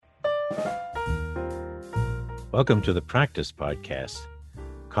Welcome to the Practice Podcast,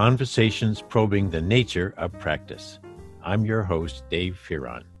 conversations probing the nature of practice. I'm your host, Dave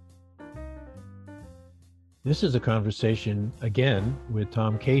Fearon. This is a conversation, again, with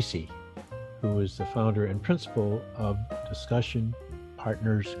Tom Casey, who is the founder and principal of Discussion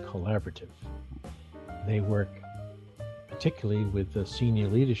Partners Collaborative. They work particularly with the senior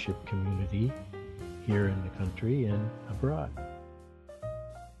leadership community here in the country and abroad.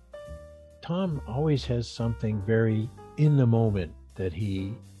 Tom always has something very in the moment that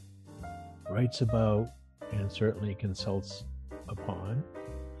he writes about and certainly consults upon.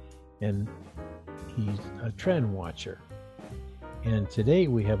 And he's a trend watcher. And today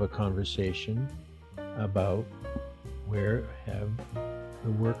we have a conversation about where have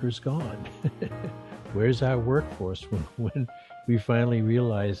the workers gone? Where's our workforce when we finally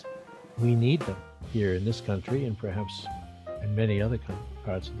realize we need them here in this country and perhaps in many other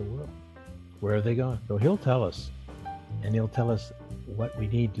parts of the world? Where are they gone? So he'll tell us, and he'll tell us what we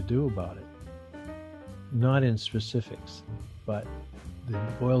need to do about it. Not in specifics, but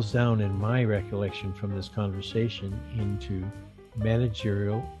it boils down, in my recollection from this conversation, into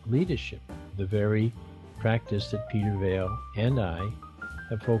managerial leadership, the very practice that Peter Vale and I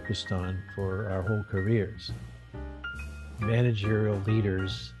have focused on for our whole careers. Managerial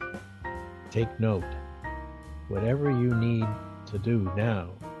leaders, take note. Whatever you need to do now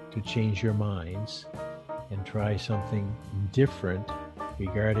to change your minds and try something different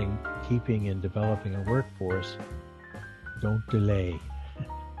regarding keeping and developing a workforce, don't delay.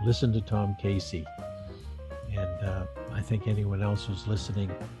 Listen to Tom Casey. And I think anyone else who's listening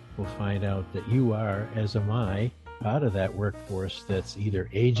will find out that you are, as am I, part of that workforce that's either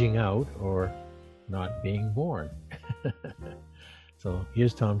aging out or not being born. So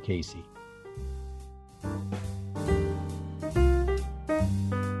here's Tom Casey.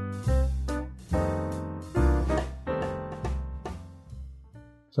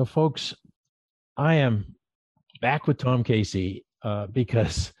 So folks, I am back with Tom Casey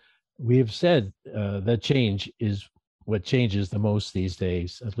because we have said that change is what changes the most these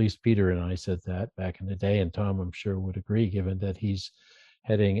days. At least Peter and I said that back in the day, and Tom, I'm sure, would agree, given that he's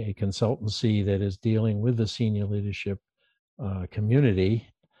heading a consultancy that is dealing with the senior leadership community,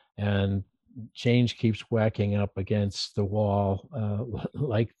 and change keeps whacking up against the wall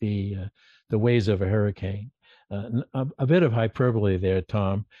like the waves of a hurricane. A bit of hyperbole there,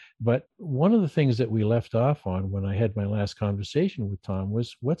 Tom, but one of the things that we left off on when I had my last conversation with Tom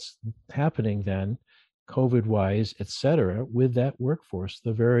was what's happening then, COVID-wise, et cetera, with that workforce,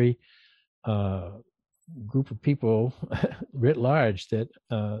 the very group of people writ large that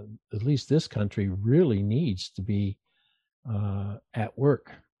at least this country really needs to be at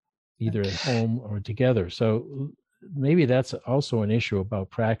work, either at home or together. So maybe that's also an issue about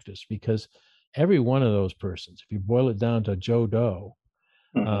practice, because every one of those persons, if you boil it down to Joe Doe,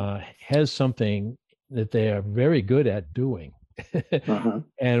 has something that they are very good at doing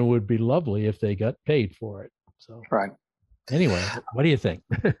and would be lovely if they got paid for it. So, right. Anyway, what do you think?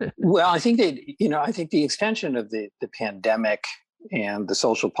 Well, I think I think the extension of the pandemic and the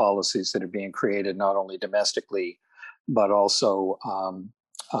social policies that are being created, not only domestically, but also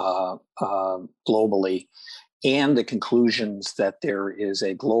globally, and the conclusions that there is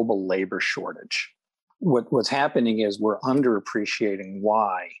a global labor shortage. What's happening is we're underappreciating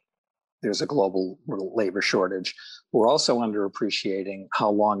why there's a global labor shortage. We're also underappreciating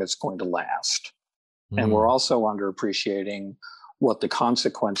how long it's going to last. And we're also underappreciating what the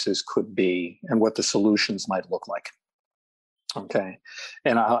consequences could be and what the solutions might look like. Okay.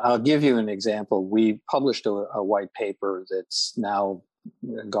 And I'll give you an example. We published a white paper that's now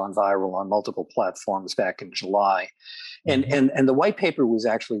gone viral on multiple platforms back in July. And the white paper was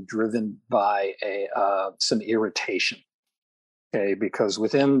actually driven by some irritation. Okay, because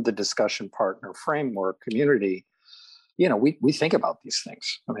within the discussion partner framework community, we think about these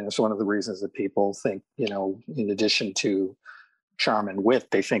things. I mean, it's one of the reasons that people think, in addition to charm and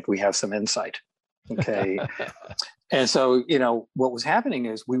wit, they think we have some insight. Okay. And so, what was happening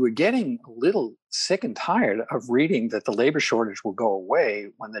is we were getting a little sick and tired of reading that the labor shortage will go away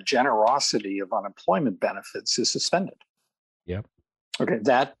when the generosity of unemployment benefits is suspended. Yep. Okay.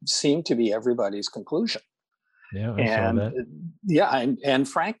 That seemed to be everybody's conclusion. Yeah, I saw that. Yeah, and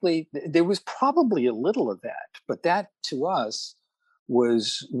frankly, there was probably a little of that, but that to us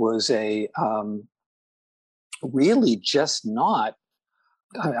was a really just not.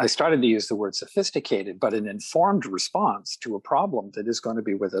 I started to use the word sophisticated, but an informed response to a problem that is going to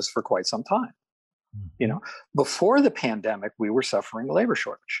be with us for quite some time. Before the pandemic, we were suffering a labor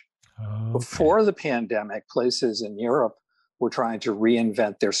shortage. Okay. Before the pandemic, places in Europe were trying to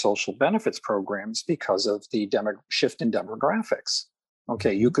reinvent their social benefits programs because of the shift in demographics.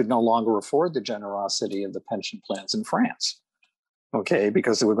 Okay, you could no longer afford the generosity of the pension plans in France. Okay,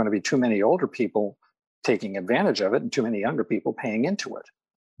 because there were going to be too many older people taking advantage of it and too many younger people paying into it.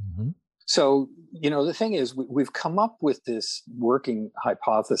 Mm-hmm. So, the thing is, we've come up with this working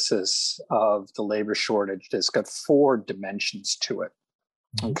hypothesis of the labor shortage that's got 4 dimensions to it.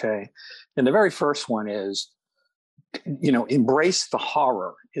 Mm-hmm. Okay. And the very first one is, embrace the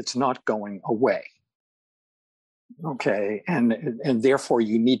horror. It's not going away. Okay. And therefore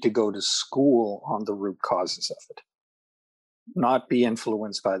you need to go to school on the root causes of it. Not be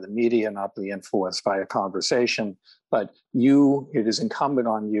influenced by the media, not be influenced by a conversation, but it is incumbent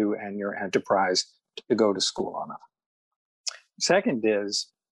on you and your enterprise to go to school on it. Second is,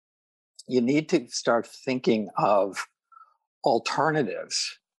 you need to start thinking of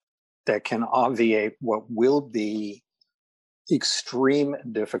alternatives that can obviate what will be extreme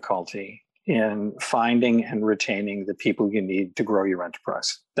difficulty in finding and retaining the people you need to grow your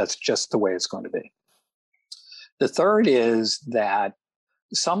enterprise. That's just the way it's going to be. The third is that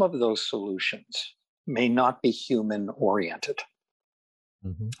some of those solutions may not be human oriented.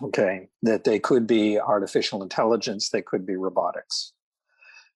 Mm-hmm. Okay, that they could be artificial intelligence, they could be robotics.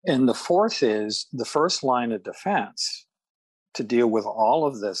 And the fourth is, the first line of defense to deal with all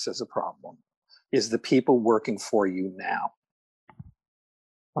of this as a problem is the people working for you now.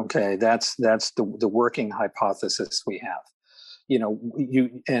 Okay, that's the working hypothesis we have.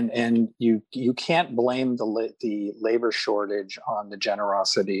 You can't blame the labor shortage on the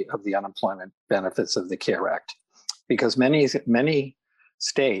generosity of the unemployment benefits of the CARE Act, because many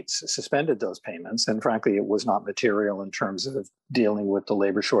states suspended those payments, and frankly, it was not material in terms of dealing with the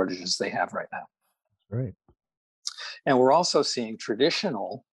labor shortages they have right now. Right. And we're also seeing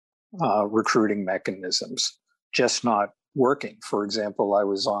traditional recruiting mechanisms just not working. For example, I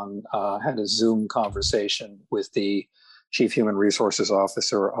was had a Zoom conversation with the Chief Human Resources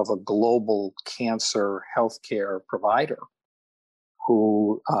Officer of a global cancer healthcare provider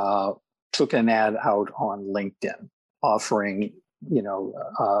who took an ad out on LinkedIn offering,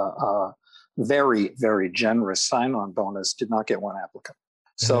 very, very generous sign-on bonus, did not get one applicant.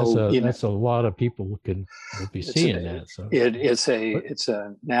 So that's a lot of people will be seeing that. So it's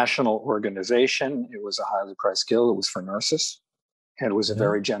a national organization. It was a highly priced skill. It was for nurses, and it was a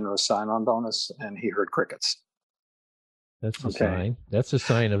very generous sign-on bonus. And he heard crickets. That's a sign. That's a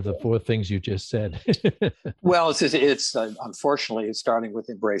sign of the 4 things you just said. Well, it's unfortunately it's starting with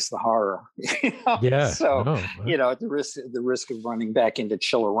embrace the horror. Yeah. So at the risk of running back into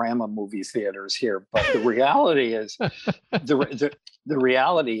Chillerama movie theaters here, but the reality is the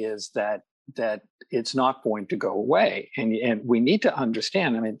reality is that it's not going to go away, and we need to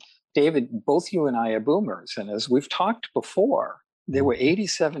understand. I mean, David, both you and I are boomers, and as we've talked before, there were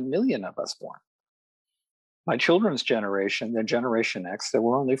 87 million of us born. My children's generation, their Generation X, there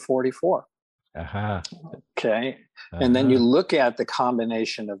were only 44. Uh-huh. Okay. Uh-huh. And then you look at the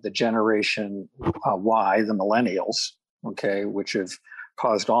combination of the Generation Y, the millennials, okay, which have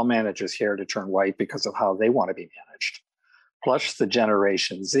caused all managers' hair to turn white because of how they want to be managed, plus the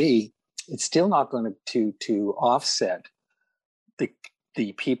Generation Z, it's still not going to offset the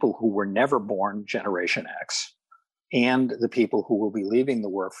people who were never born Generation X and the people who will be leaving the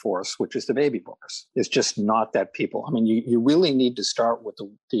workforce, which is the baby boomers. It's just not that people. I mean, you really need to start with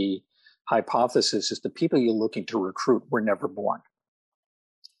the hypothesis is the people you're looking to recruit were never born.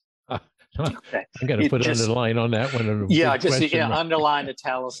 Okay. I'm going to put an underline on that one. Underline,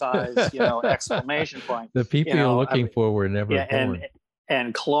 italicize, exclamation point. The people you're looking for were never born.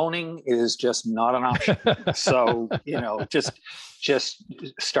 And cloning is just not an option. So, just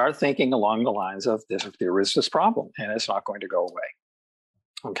start thinking along the lines of this. There is this problem, and it's not going to go away.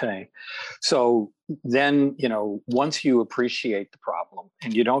 Okay. So then, once you appreciate the problem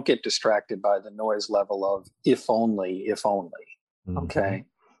and you don't get distracted by the noise level of if only, mm-hmm. Okay,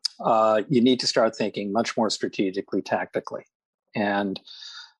 you need to start thinking much more strategically, tactically. And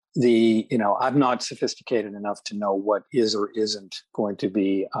I'm not sophisticated enough to know what is or isn't going to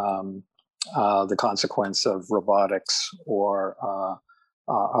be the consequence of robotics or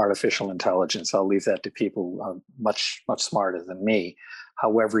artificial intelligence. I'll leave that to people much, much smarter than me.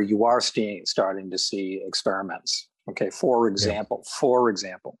 However, you are starting to see experiments. Okay, for example,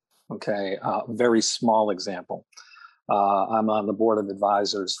 okay, very small example. I'm on the board of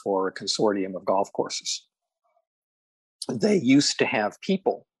advisors for a consortium of golf courses. They used to have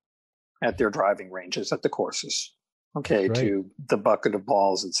people at their driving ranges, at the courses, okay, right. To the bucket of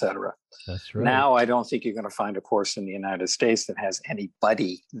balls, et cetera. That's right. Now, I don't think you're going to find a course in the United States that has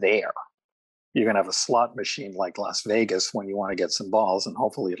anybody there. You're going to have a slot machine like Las Vegas when you want to get some balls, and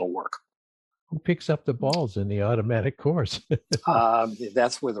hopefully it'll work. Who picks up the balls in the automatic course?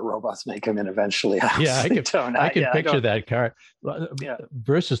 That's where the robots may come in eventually. Yeah, I can picture that car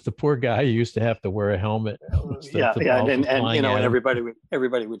versus the poor guy who used to have to wear a helmet. And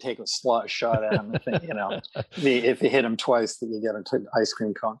everybody would take a shot at him. If you hit him twice, then you get an ice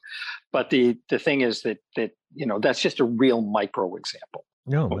cream cone. But the thing is that that's just a real micro example.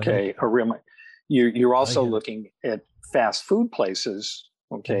 No, okay, a real. You're also looking at fast food places.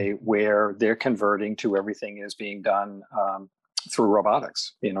 Okay, where they're converting to everything is being done through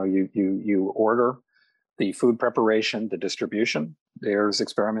robotics. You order the food preparation, the distribution. There's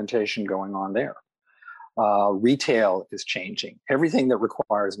experimentation going on there. Retail is changing. Everything that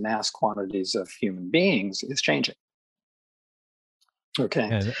requires mass quantities of human beings is changing. Okay.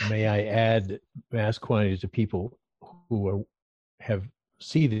 And may I add, mass quantities of people who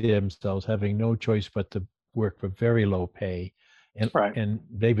see themselves having no choice but to work for very low pay. And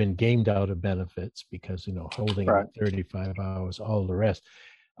they've been gamed out of benefits because, holding 35 hours, all the rest.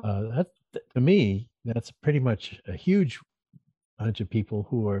 That, to me, that's pretty much a huge bunch of people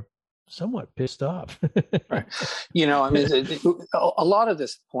who are somewhat pissed off. Right. A lot of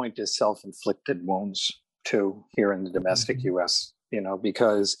this point is self-inflicted wounds too here in the domestic U.S.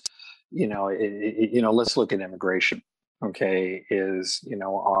 Because let's look at immigration. Okay, is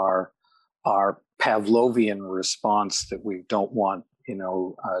our Pavlovian response that we don't want,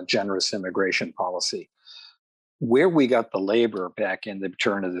 generous immigration policy. Where we got the labor back in the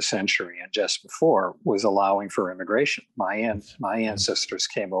turn of the century and just before was allowing for immigration. My ancestors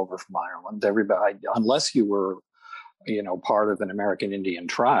came over from Ireland. Everybody, unless you were, part of an American Indian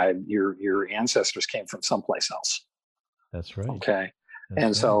tribe, your ancestors came from someplace else. That's right. Okay.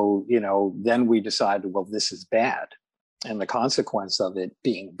 So, then we decided, well, this is bad. And the consequence of it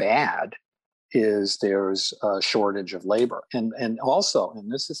being bad is there's a shortage of labor. And also,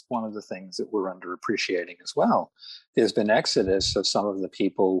 and this is one of the things that we're underappreciating as well, there's been exodus of some of the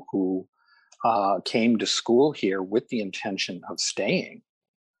people who came to school here with the intention of staying.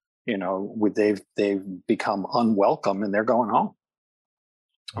 They've become unwelcome and they're going home.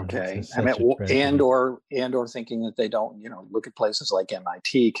 Okay. or thinking that they don't, look at places like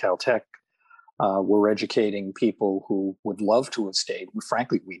MIT, Caltech. We're educating people who would love to have stayed.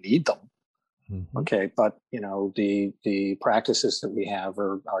 Frankly, we need them. Mm-hmm. Okay, but the practices that we have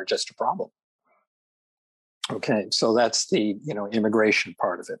are just a problem. Okay, so that's the immigration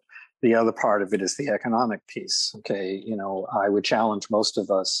part of it. The other part of it is the economic piece. Okay, I would challenge most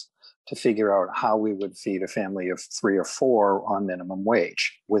of us to figure out how we would feed a family of 3 or 4 on minimum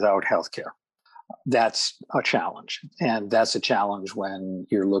wage without healthcare. That's a challenge, and that's a challenge when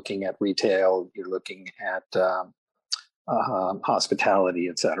you're looking at retail, you're looking at hospitality,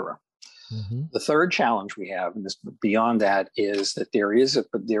 et cetera. Mm-hmm. The third challenge we have, and this, beyond that, is that there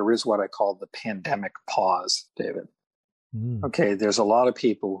is what I call the pandemic pause, David. Mm. Okay, there's a lot of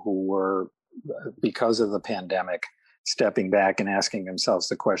people who were, because of the pandemic, stepping back and asking themselves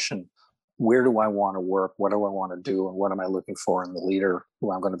the question, where do I want to work? What do I want to do? And what am I looking for in the leader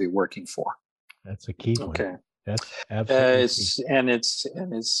who I'm going to be working for? That's a key one. Okay. That's absolutely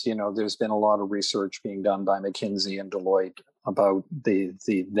it's there's been a lot of research being done by McKinsey and Deloitte about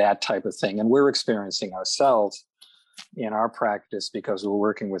that type of thing, and we're experiencing ourselves in our practice because we're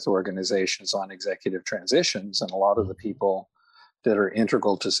working with organizations on executive transitions, and a lot of the people that are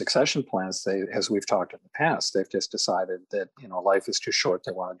integral to succession plans, as we've talked in the past, they've just decided that life is too short,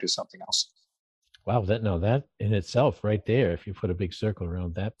 they want to do something else. Wow, that in itself, right there, if you put a big circle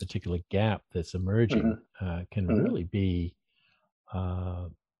around that particular gap that's emerging, can really be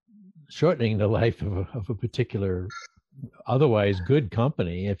shortening the life of a particular, otherwise good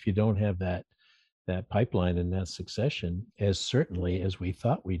company if you don't have that pipeline and that succession as certainly as we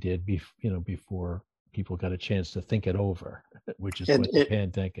thought we did, before people got a chance to think it over, which is what the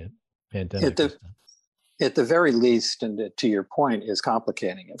pandemic has done. At the very least, and to your point, is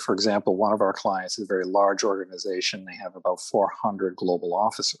complicating it. For example, one of our clients is a very large organization. They have about 400 global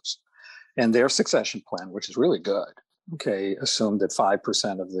officers. And their succession plan, which is really good, assumed that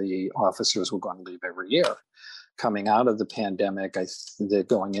 5% of the officers were going to leave every year. Coming out of the pandemic,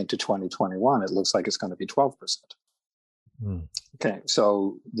 going into 2021, it looks like it's going to be 12%. Mm. Okay,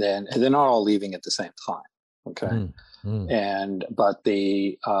 so then they're not all leaving at the same time. Okay, but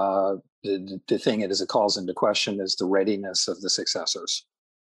the thing it calls into question is the readiness of the successors,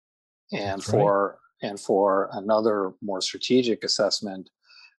 and for another more strategic assessment,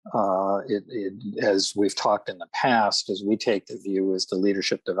 as we've talked in the past, as we take the view as the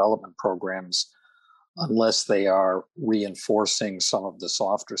leadership development programs unless they are reinforcing some of the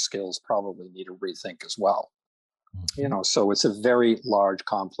softer skills, probably need a rethink as well. So it's a very large,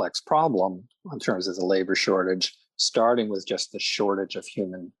 complex problem in terms of the labor shortage, starting with just the shortage of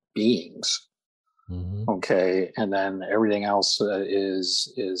human beings. Okay, and then everything else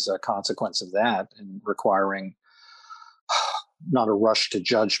is a consequence of that, and requiring not a rush to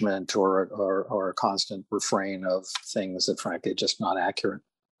judgment or a constant refrain of things that, frankly, are just not accurate.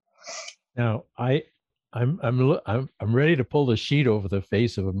 Now, I'm ready to pull the sheet over the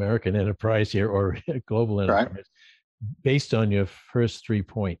face of American enterprise here, or global enterprise, right, based on your first 3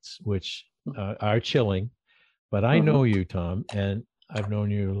 points, which are chilling. But I know you, Tom, and I've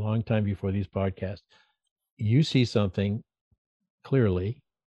known you a long time before these podcasts. You see something clearly.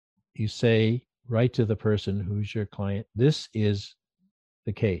 You say right to the person who's your client, this is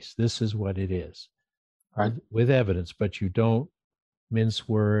the case. This is what it is, right, with evidence. But you don't mince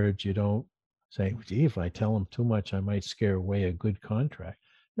words. You don't say, gee, if I tell them too much, I might scare away a good contract.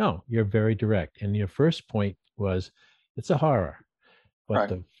 No, you're very direct. And your first point was, it's a horror. But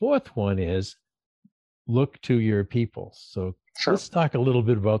the fourth one is, look to your people. So let's talk a little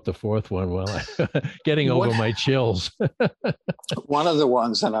bit about the fourth one while I'm getting over my chills. One of the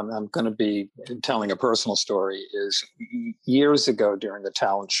ones, and I'm going to be telling a personal story, is years ago during the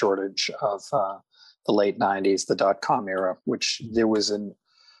talent shortage of the late 90s, the dot-com era, which there was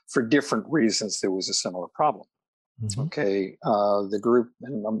for different reasons, there was a similar problem. Okay. The group,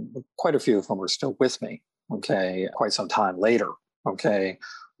 and quite a few of them are still with me, okay, quite some time later, okay,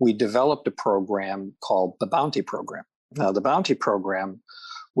 we developed a program called the Bounty Program. Now, the Bounty Program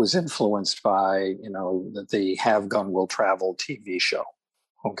was influenced by, the Have Gun Will Travel TV show.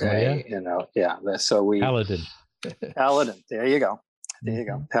 Okay. Oh, yeah? So Paladin. Paladin. There you go.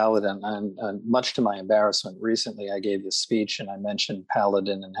 Paladin. And much to my embarrassment, recently I gave a speech and I mentioned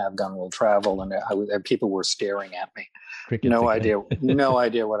Paladin and Have Gun Will Travel, and people were staring at me. No idea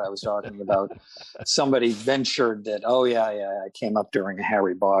what I was talking about. Somebody ventured that, I came up during a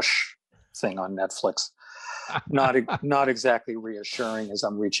Harry Bosch thing on Netflix. Not exactly reassuring as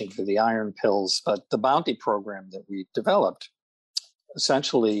I'm reaching for the iron pills, but the Bounty Program that we developed,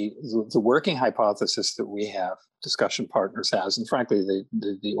 essentially the working hypothesis that we have, discussion partners has, and frankly,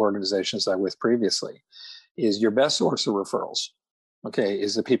 the organizations I was with previously, is your best source of referrals, okay,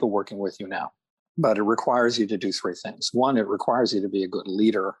 is the people working with you now. But it requires you to do 3 things. One, it requires you to be a good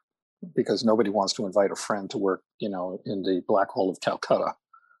leader, because nobody wants to invite a friend to work, in the black hole of Calcutta.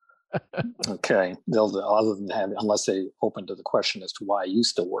 Okay, unless they open to the question as to why you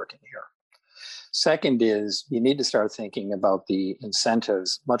still working here. Second is, you need to start thinking about the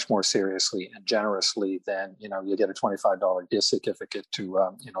incentives much more seriously and generously than, you get a $25 gift certificate to,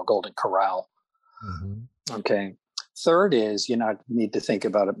 Golden Corral. Okay. Third is, you need to think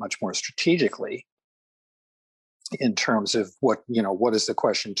about it much more strategically in terms of what is the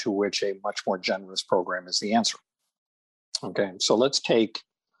question to which a much more generous program is the answer. Okay. So let's take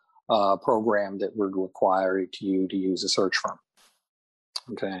a program that would require you to use a search firm.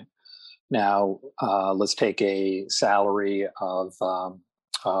 Okay. Now, let's take a salary of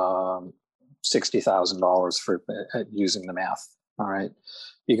 $60,000 for using the math. All right.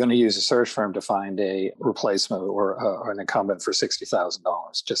 You're going to use a search firm to find a replacement or an incumbent for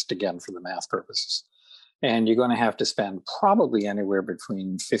 $60,000, just again for the math purposes. And you're going to have to spend probably anywhere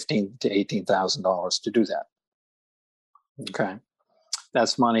between $15,000 to $18,000 to do that. Okay.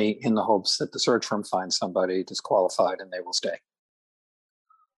 That's money in the hopes that the search firm finds somebody that's qualified and they will stay.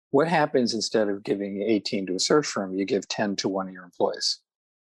 What happens instead of giving 18 to a search firm, you give 10 to one of your employees?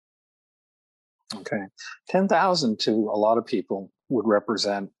 Okay. 10,000 to a lot of people would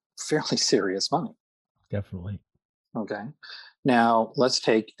represent fairly serious money. Definitely. Okay. Now, let's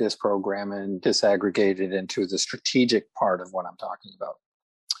take this program and disaggregate it into the strategic part of what I'm talking about.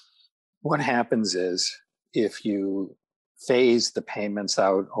 What happens is, if you phase the payments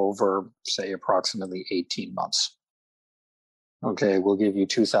out over, say, approximately 18 months, okay, we'll give you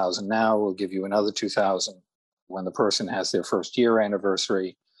 $2,000 now, we'll give you another $2,000 when the person has their first year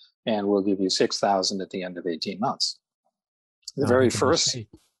anniversary, and we'll give you $6,000 at the end of 18 months. The very first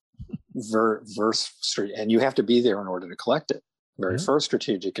and you have to be there in order to collect it. The very first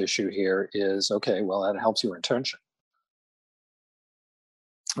strategic issue here is, okay, well, that helps your retention.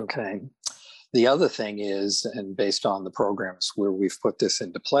 Okay. The other thing is, and based on the programs where we've put this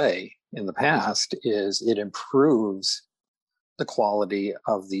into play in the past, is it improves the quality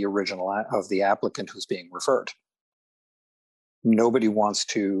of the applicant who's being referred. Nobody wants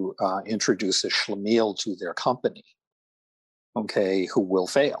to introduce a schlemiel to their company, okay, who will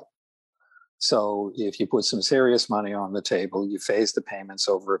fail. So if you put some serious money on the table, you phase the payments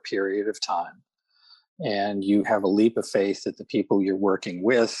over a period of time, and you have a leap of faith that the people you're working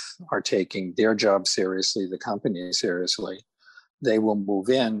with are taking their job seriously, the company seriously, they will move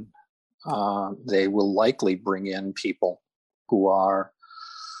in. They will likely bring in people who are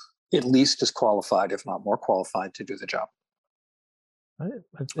at least as qualified, if not more qualified, to do the job.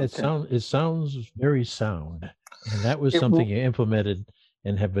 It sounds very sound, and that was something you implemented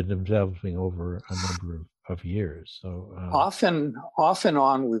and have been developing over a number of years. So off and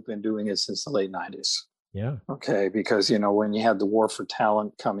on, we've been doing it since the late 90s. Yeah. Okay, because when you had the war for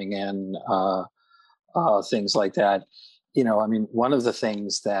talent coming in, things like that, one of the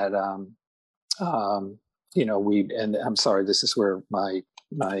things that and I'm sorry, this is where my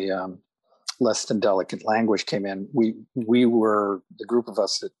less than delicate language came in. We were, the group of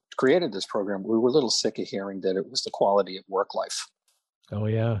us that created this program, we were a little sick of hearing that it was the quality of work life. Oh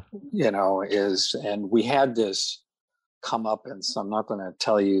yeah. And we had this come up, and so I'm not going to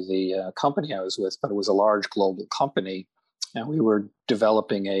tell you the company I was with, but it was a large global company, and we were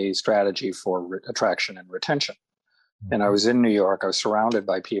developing a strategy for attraction and retention. Mm-hmm. And I was in New York. I was surrounded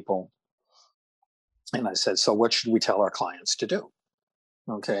by people, and I said, so what should we tell our clients to do?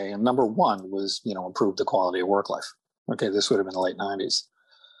 Okay, and number one was, improve the quality of work life. Okay, this would have been the late 90s.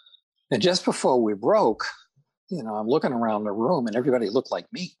 And just before we broke, I'm looking around the room and everybody looked like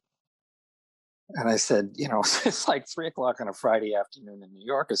me. And I said, it's like 3:00 on a Friday afternoon in New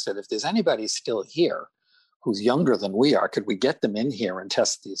York. I said, if there's anybody still here who's younger than we are, could we get them in here and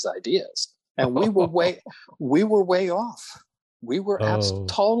test these ideas? And we were way off. We were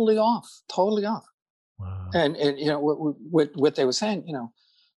totally off. Wow. And what they were saying,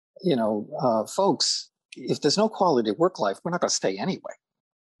 folks, if there's no quality of work life, we're not going to stay anyway.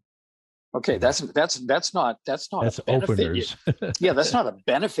 Okay, that's not a benefit. That's not a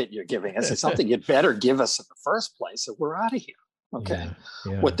benefit you're giving us. It's something you'd better give us in the first place, so we're out of here. Okay.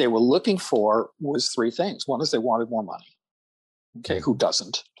 Yeah. What they were looking for was three things. One is they wanted more money. Okay, who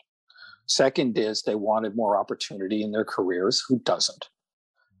doesn't? Second is they wanted more opportunity in their careers. Who doesn't?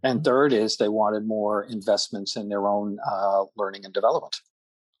 And third is they wanted more investments in their own learning and development.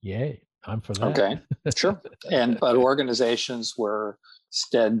 Yay, I'm for that. Okay, sure. But organizations were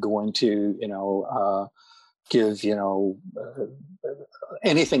instead going to, give,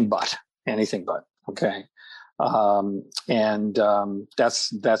 anything but. Okay.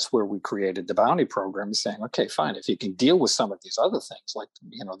 That's where we created the Bounty program, saying, okay, fine, if you can deal with some of these other things, like,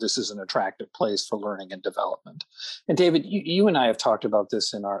 this is an attractive place for learning and development. And David, you and I have talked about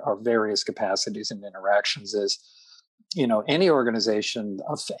this in our various capacities and interactions, is, any organization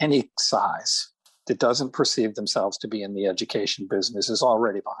of any size that doesn't perceive themselves to be in the education business is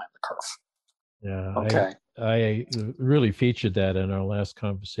already behind the curve. Yeah. Okay. I really featured that in our last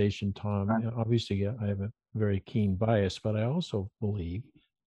conversation, Tom. Right. Obviously, I have a very keen bias, but I also believe,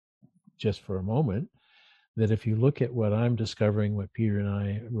 just for a moment, that if you look at what I'm discovering, what Peter and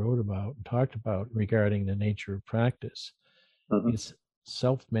I wrote about and talked about regarding the nature of practice, it's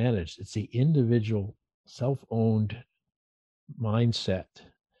self-managed. It's the individual self-owned mindset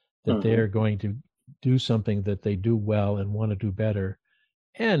that they're going to do something that they do well and want to do better.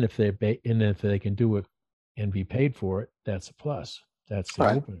 And if they can do it and be paid for it, that's a plus. That's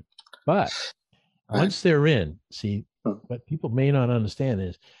the opening. But once they're in, see, what people may not understand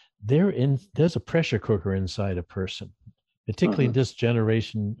is there's a pressure cooker inside a person, particularly in this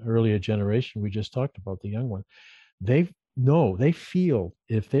generation, earlier generation we just talked about, the young one. They feel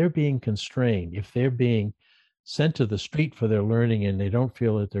if they're being constrained, if they're being sent to the street for their learning and they don't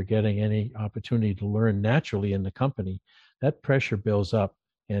feel that they're getting any opportunity to learn naturally in the company, that pressure builds up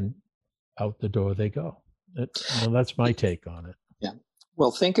and out the door they go. That's my take on it. Yeah.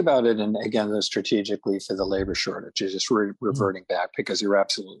 Well, think about it, and again, strategically for the labor shortage, just reverting back, because you're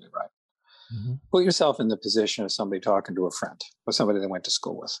absolutely right. Mm-hmm. Put yourself in the position of somebody talking to a friend or somebody they went to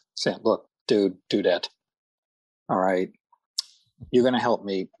school with, saying, look, dude, do that. All right. You're going to help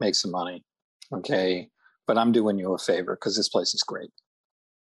me make some money. Okay. But I'm doing you a favor because this place is great.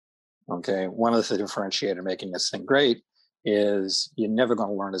 Okay. One of the differentiator making this thing great is you're never going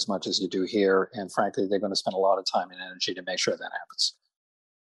to learn as much as you do here. And frankly, they're going to spend a lot of time and energy to make sure that happens.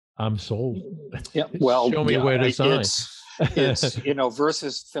 I'm sold. Yeah. Well, show me where to sign. It's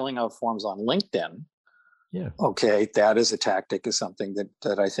versus filling out forms on LinkedIn. Yeah. Okay. That is a tactic, is something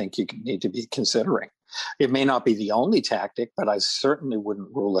that I think you need to be considering. It may not be the only tactic, but I certainly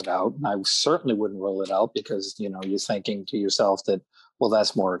wouldn't rule it out. And I certainly wouldn't rule it out because, you're thinking to yourself that, well,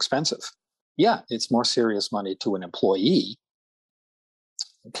 that's more expensive. Yeah, it's more serious money to an employee.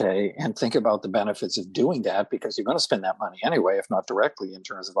 Okay. And think about the benefits of doing that, because you're going to spend that money anyway, if not directly, in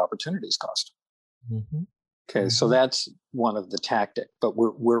terms of opportunities cost. Mm-hmm. Okay, so that's one of the tactics, but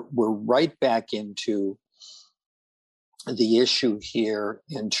we're right back into the issue here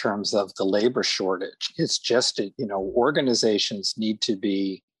in terms of the labor shortage. It's just, organizations need to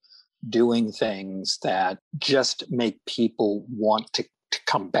be doing things that just make people want to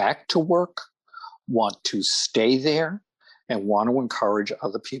come back to work, want to stay there, and want to encourage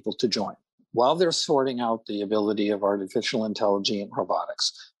other people to join. While they're sorting out the ability of artificial intelligence and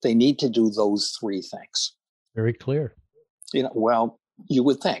robotics, they need to do those three things. Very clear. Well, you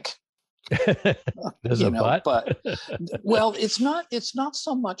would think. There's a but. But well, it's not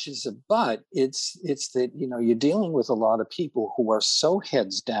so much as a but. It's that you're dealing with a lot of people who are so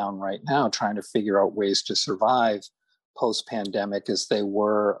heads down right now, trying to figure out ways to survive post-pandemic, as they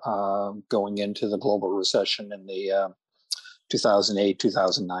were going into the global recession in the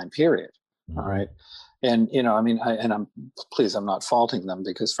 2008-2009 period. Mm-hmm. All right. And, I'm not faulting them,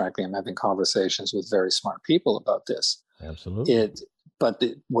 because frankly, I'm having conversations with very smart people about this. Absolutely. But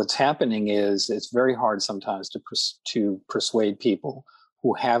what's happening is it's very hard sometimes to persuade people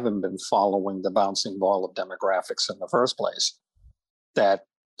who haven't been following the bouncing ball of demographics in the first place that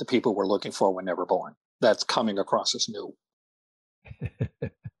the people we're looking for were never born. That's coming across as new.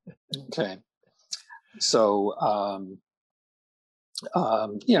 Okay. So,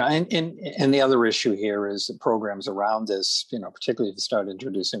 and the other issue here is that programs around this, particularly if you start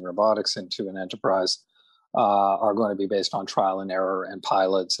introducing robotics into an enterprise, are going to be based on trial and error and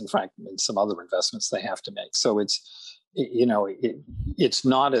pilots, and frankly, some other investments they have to make. So it's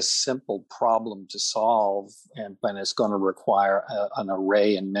not a simple problem to solve, but it's going to require an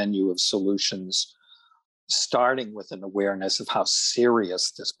array and menu of solutions, starting with an awareness of how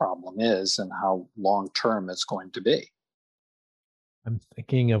serious this problem is and how long-term it's going to be. I'm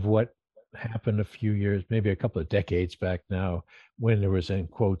thinking of what happened a few years, maybe a couple of decades back now, when there was, in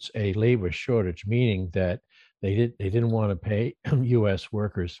quotes, a labor shortage, meaning that they didn't want to pay U.S.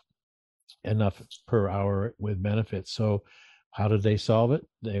 workers enough per hour with benefits. So how did they solve it?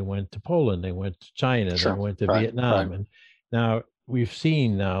 They went to Poland, they went to China, They went to Vietnam. Right. And now we've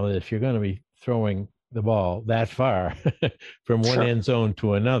seen now that if you're going to be throwing the ball that far from one end zone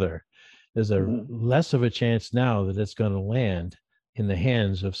to another, there's a less of a chance now that it's going to land in the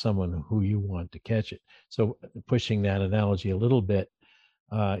hands of someone who you want to catch it. So pushing that analogy a little bit,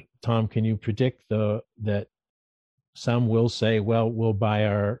 Tom, can you predict that some will say, well, we'll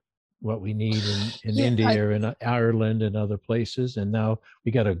buy what we need in India or in Ireland and other places, and now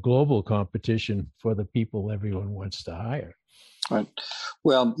we got a global competition for the people everyone wants to hire? Right.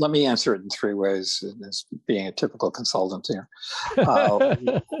 Well, let me answer it in three ways, as being a typical consultant here.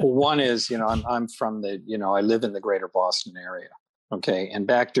 One is, I'm from I live in the greater Boston area. Okay. And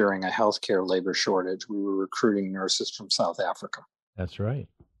back during a healthcare labor shortage, we were recruiting nurses from South Africa. That's right.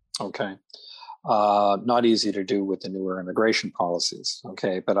 Okay. Not easy to do with the newer immigration policies.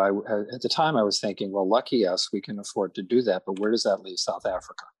 Okay. But at the time I was thinking, well, lucky us, we can afford to do that. But where does that leave South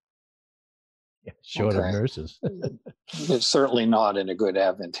Africa? Yeah, short of nurses. It's certainly not in a good,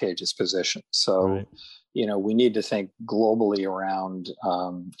 advantageous position. So, right. We need to think globally around,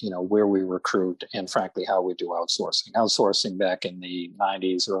 where we recruit and frankly, how we do outsourcing. Outsourcing back in the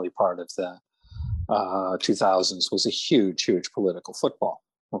 90s, early part of the 2000s was a huge, huge political football.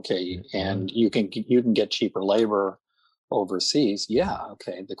 Okay. And you can get cheaper labor overseas. Yeah.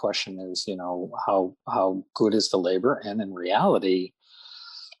 Okay. The question is, how good is the labor? And in reality,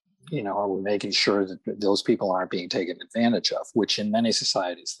 are we making sure that those people aren't being taken advantage of, which in many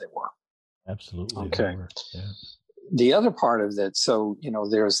societies they were. Absolutely. Okay. Yeah. The other part of that, so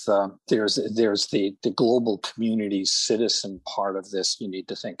there's the global community citizen part of this you need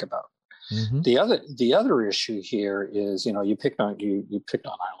to think about. Mm-hmm. The other issue here is you picked on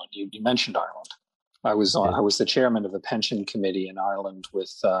Ireland. You mentioned Ireland. I was the chairman of a pension committee in Ireland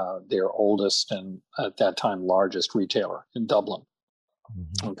with their oldest and at that time largest retailer in Dublin.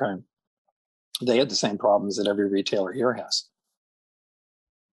 Mm-hmm. Okay, they had the same problems that every retailer here has.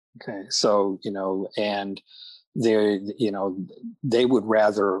 Okay, so and they would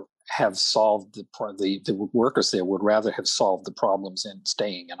rather have solved the workers there would rather have solved the problems in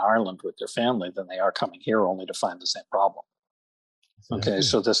staying in Ireland with their family than they are coming here only to find the same problem. Okay,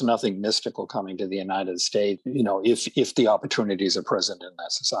 so there's nothing mystical coming to the United States, if the opportunities are present in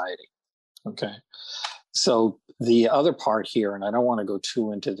that society. Okay, so the other part here, and I don't want to go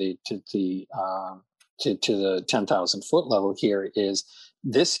too into the 10,000 foot level here, is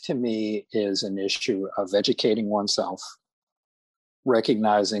this to me is an issue of educating oneself,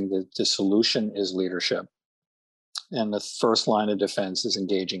 recognizing that the solution is leadership, and the first line of defense is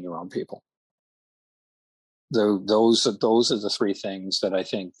engaging your own people. those are the three things that I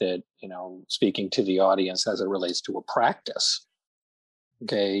think that, speaking to the audience as it relates to a practice.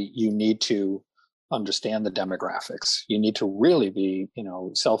 Okay, you need to understand the demographics. You need to really be,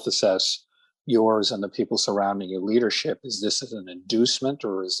 self-assess yours and the people surrounding your leadership. Is this an inducement,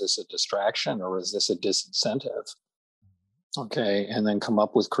 or is this a distraction, or is this a disincentive? Okay, and then come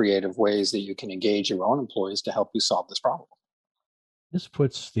up with creative ways that you can engage your own employees to help you solve this problem. This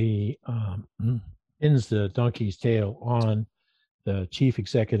puts pins the donkey's tail on the chief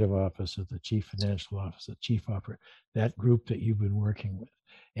executive officer, the chief financial officer, chief operator, that group that you've been working with.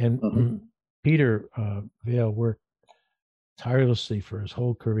 And Peter Vail worked tirelessly for his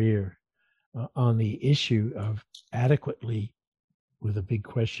whole career on the issue of adequately, with a big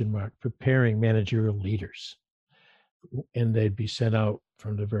question mark, preparing managerial leaders. And they'd be sent out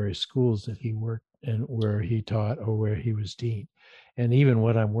from the various schools that he worked and where he taught or where he was dean. And even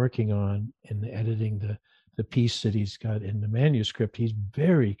what I'm working on in editing the piece that he's got in the manuscript, he's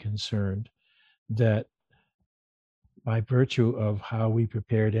very concerned that by virtue of how we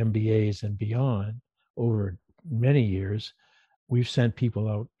prepared MBAs and beyond over many years, we've sent people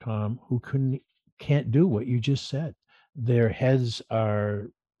out, Tom, who can't do what you just said. Their heads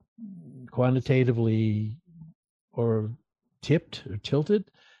are quantitatively or tipped or tilted,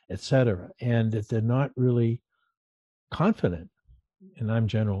 etc., and that they're not really confident, and I'm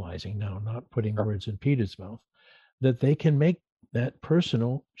generalizing now, not putting words in Peter's mouth, that they can make that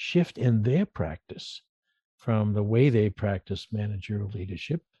personal shift in their practice from the way they practice managerial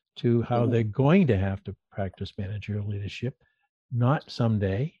leadership to how they're going to have to practice managerial leadership, not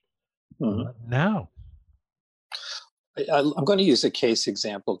someday, but now. I'm going to use a case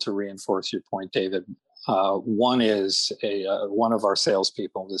example to reinforce your point, David. One is one of our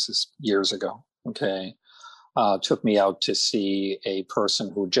salespeople, this is years ago, okay, took me out to see a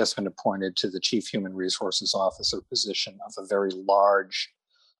person who had just been appointed to the Chief Human Resources Officer position of a very large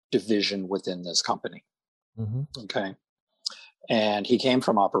division within this company. Okay. And he came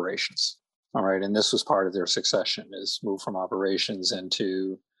from operations. All right. And this was part of their succession, is move from operations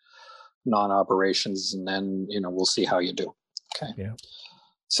into non-operations. And then, we'll see how you do. Okay. Yeah.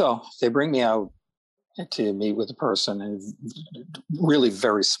 So they bring me out to meet with a person, and really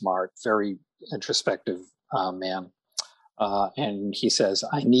very smart, very introspective man. And he says,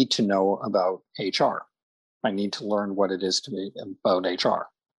 I need to know about HR. I need to learn what it is to me about HR.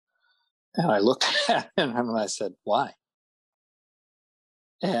 And I looked at him and I said, why?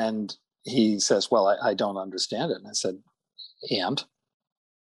 And he says, well, I don't understand it. And I said, and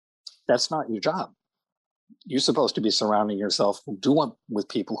that's not your job. You're supposed to be surrounding yourself with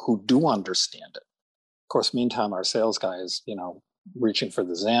people who do understand it. Of course, meantime, our sales guy is, reaching for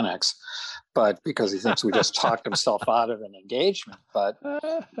the Xanax, but because he thinks we just talked himself out of an engagement. But,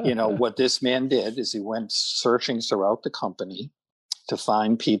 what this man did is he went searching throughout the company to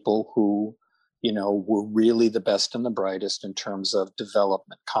find people who, were really the best and the brightest in terms of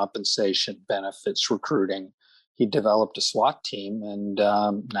development, compensation, benefits, recruiting. He developed a SWAT team, and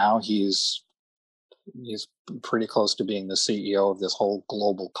now he's pretty close to being the CEO of this whole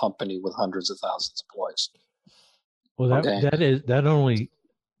global company with hundreds of thousands of employees. Well,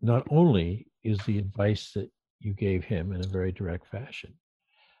 not only is the advice that you gave him in a very direct fashion,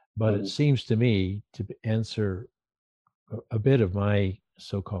 but it seems to me to answer a bit of my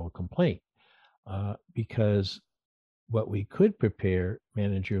so-called complaint, because what we could prepare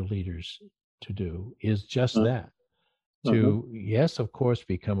managerial leaders to do is just that. To, yes, of course,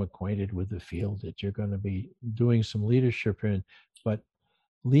 become acquainted with the field that you're going to be doing some leadership in, but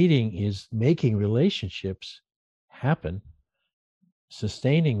leading is making relationships happen,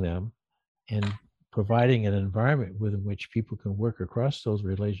 sustaining them, and providing an environment within which people can work across those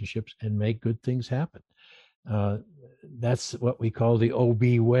relationships and make good things happen. That's what we call the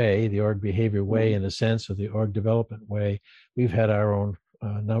OB way, the org behavior way, in a sense, or the org development way. We've had our own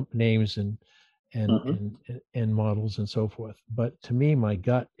names and models and so forth. But to me, my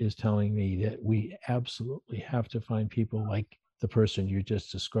gut is telling me that we absolutely have to find people like the person you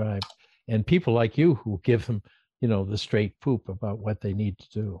just described, and people like you who give them, the straight poop about what they need to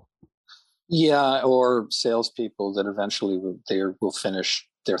do. Yeah, or salespeople that eventually will finish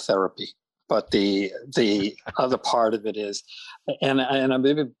their therapy. But the other part of it is, and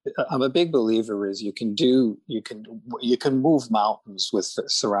I'm a big believer, is you can move mountains with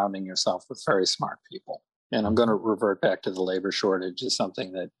surrounding yourself with very smart people. And I'm going to revert back to the labor shortage as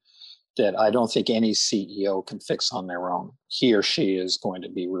something that I don't think any CEO can fix on their own. He or she is going to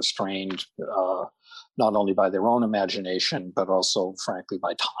be restrained not only by their own imagination, but also, frankly,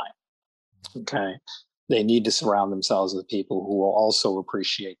 by time. Okay. They need to surround themselves with people who will also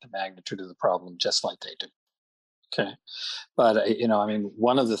appreciate the magnitude of the problem just like they do. Okay. But, I mean,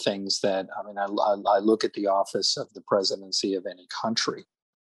 one of the things that, I look at the office of the presidency of any country.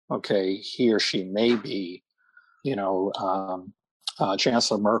 Okay. He or she may be,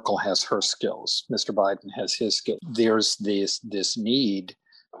 Chancellor Merkel has her skills. Mr. Biden has his skills. There's this need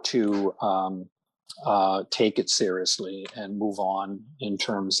to take it seriously and move on in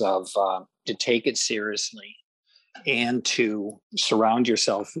terms of to take it seriously and to surround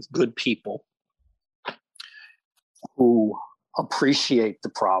yourself with good people who appreciate the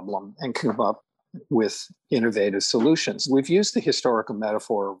problem and come up with innovative solutions. We've used the historical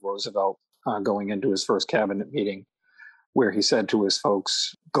metaphor of Roosevelt going into his first cabinet meeting, where he said to his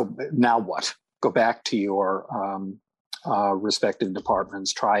folks, now what? Go back to your respective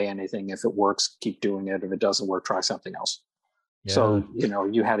departments, try anything. If it works, keep doing it. If it doesn't work, try something else. Yeah. So,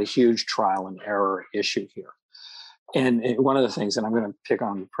 you had a huge trial and error issue here. And one of the things, and I'm going to pick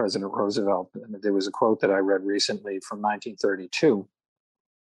on President Roosevelt, there was a quote that I read recently from 1932,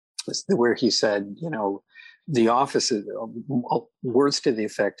 where he said, the office, words to the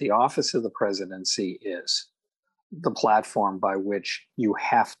effect, the office of the presidency is the platform by which you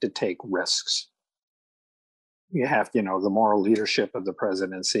have to take risks. You have, the moral leadership of the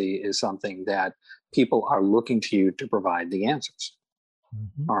presidency is something that people are looking to you to provide the answers.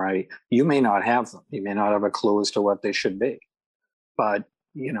 Mm-hmm. All right. You may not have them. You may not have a clue as to what they should be, but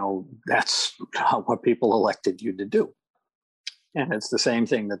that's what people elected you to do. And it's the same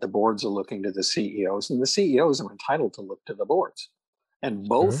thing that the boards are looking to the CEOs, and the CEOs are entitled to look to the boards, and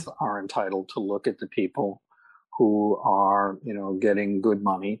both are entitled to look at the people who are, getting good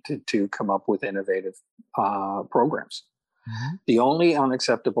money to come up with innovative programs. Mm-hmm. The only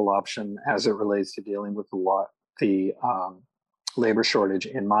unacceptable option as it relates to dealing with the labor shortage,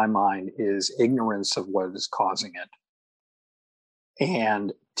 in my mind, is ignorance of what is causing it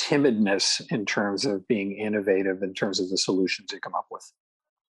and timidness in terms of being innovative in terms of the solutions you come up with.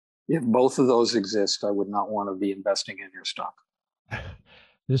 If both of those exist, I would not want to be investing in your stock.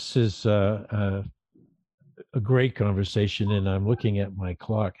 This is a great conversation, and I'm looking at my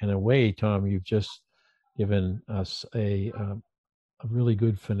clock. In a way, Tom, you've just given us a really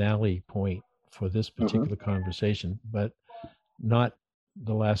good finale point for this particular conversation, but not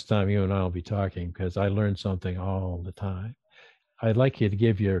the last time you and I will be talking, because I learn something all the time. I'd like you to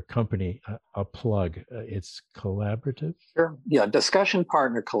give your company a plug. It's Collaborative. Sure. Yeah, Discussion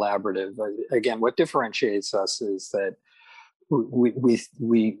Partner Collaborative. Again, what differentiates us is that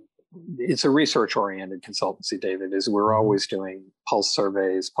we it's a research-oriented consultancy, David. We're always doing pulse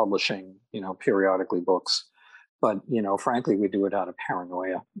surveys, publishing, periodically books. But, frankly, we do it out of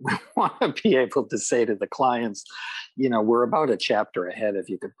paranoia. We want to be able to say to the clients, we're about a chapter ahead if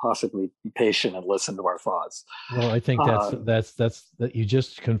you could possibly be patient and listen to our thoughts. Well, I think that's that you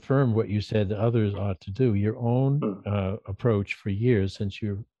just confirmed what you said others ought to do. Your own approach for years since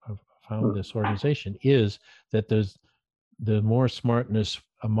you found this organization is that there's more smartness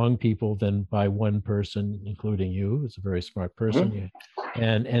among people than by one person, including you, who's a very smart person.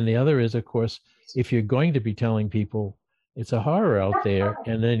 And the other is, of course, if you're going to be telling people it's a horror out there,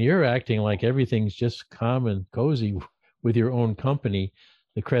 and then you're acting like everything's just calm and cozy with your own company,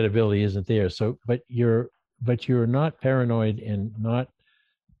 the credibility isn't there. So, but you're not paranoid and not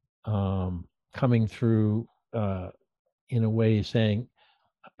coming through in a way saying,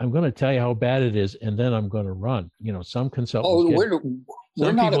 I'm going to tell you how bad it is, and then I'm going to run. Some consultants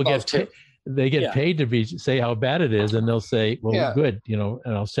get paid to say how bad it is, and they'll say, well, good, and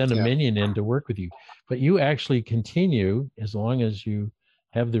I'll send a minion in to work with you. But you actually continue, as long as you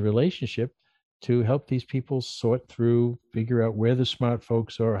have the relationship, to help these people sort through, figure out where the smart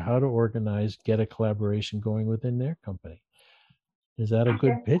folks are, how to organize, get a collaboration going within their company. Is that a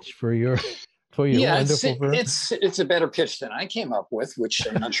good pitch for your wonderful firm? It's a better pitch than I came up with, which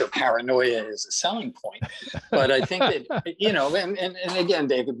I'm not sure paranoia is a selling point. But I think that, and again,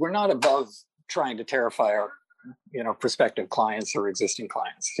 David, we're not above trying to terrify our, prospective clients or existing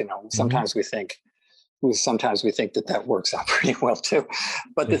clients. Sometimes we think that works out pretty well too.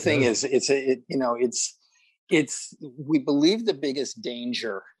 But the thing is, we believe the biggest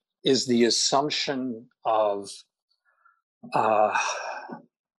danger is the assumption of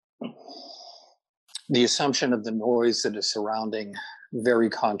the noise that is surrounding very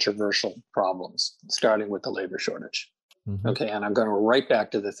controversial problems, starting with the labor shortage. Mm-hmm. Okay, and I'm going to right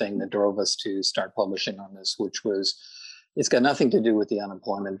back to the thing that drove us to start publishing on this, which was, it's got nothing to do with the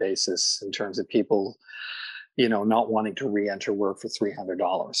unemployment basis in terms of people, not wanting to re-enter work for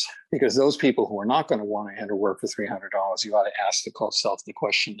 $300. Because those people who are not going to want to enter work for $300, you ought to ask yourself the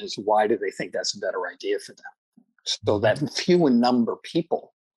question is, why do they think that's a better idea for them? So that few in number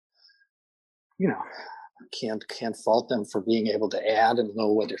people, can't fault them for being able to add and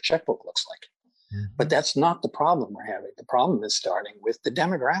know what their checkbook looks like. But that's not the problem we're having. The problem is starting with the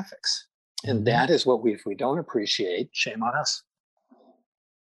demographics. And that is what if we don't appreciate, shame on us.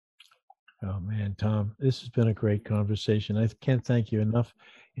 Oh man, Tom, this has been a great conversation. I can't thank you enough.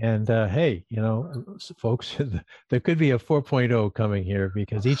 And hey, folks, there could be a 4.0 coming here,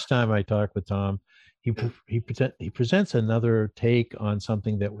 because each time I talk with Tom, he presents another take on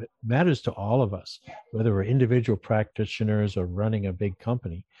something that matters to all of us, whether we're individual practitioners or running a big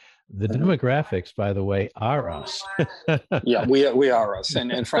company. The demographics, by the way, are us. Yeah, we are us,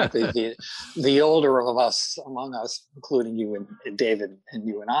 and frankly, the older of us among us, including you and David and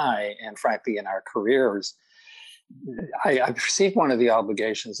you and I, and frankly, in our careers, I perceive one of the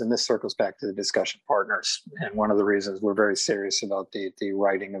obligations, and this circles back to the discussion partners, and one of the reasons we're very serious about the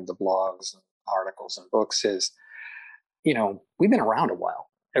writing of the blogs and articles and books is, we've been around a while.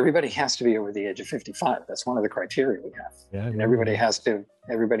 Everybody has to be over the age of 55. That's one of the criteria we have. Yeah, and everybody has to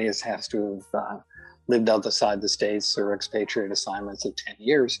have lived outside the States or expatriate assignments of 10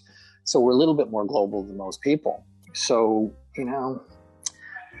 years. So we're a little bit more global than most people. So,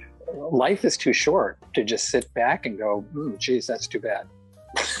 life is too short to just sit back and go, geez, that's too bad.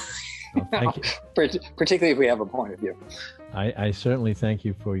 Well, thank you. Particularly if we have a point of view. I certainly thank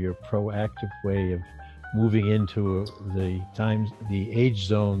you for your proactive way of moving into the age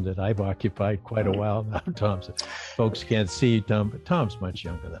zone that I've occupied quite a while now. Folks can't see Tom, but Tom's much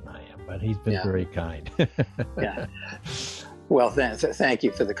younger than I am, but he's been very kind. Yeah. Well, thank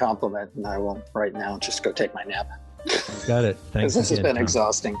you for the compliment, and I will right now just go take my nap. Got it. Thanks. This has been Tom.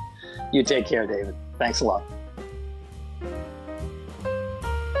 exhausting. You take care, David. Thanks a lot.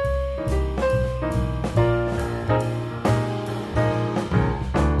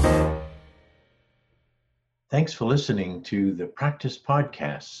 Thanks for listening to the Practice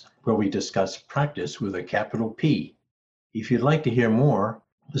Podcasts, where we discuss practice with a capital P. If you'd like to hear more,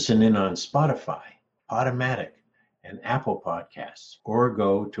 listen in on Spotify, Podomatic, and Apple Podcasts, or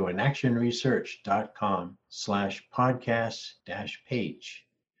go to inactionresearch.com/podcast-page.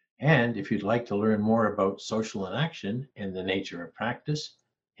 And if you'd like to learn more about social inaction and the nature of practice,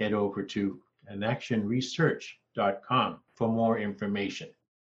 head over to inactionresearch.com for more information.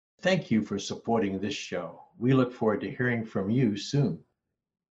 Thank you for supporting this show. We look forward to hearing from you soon.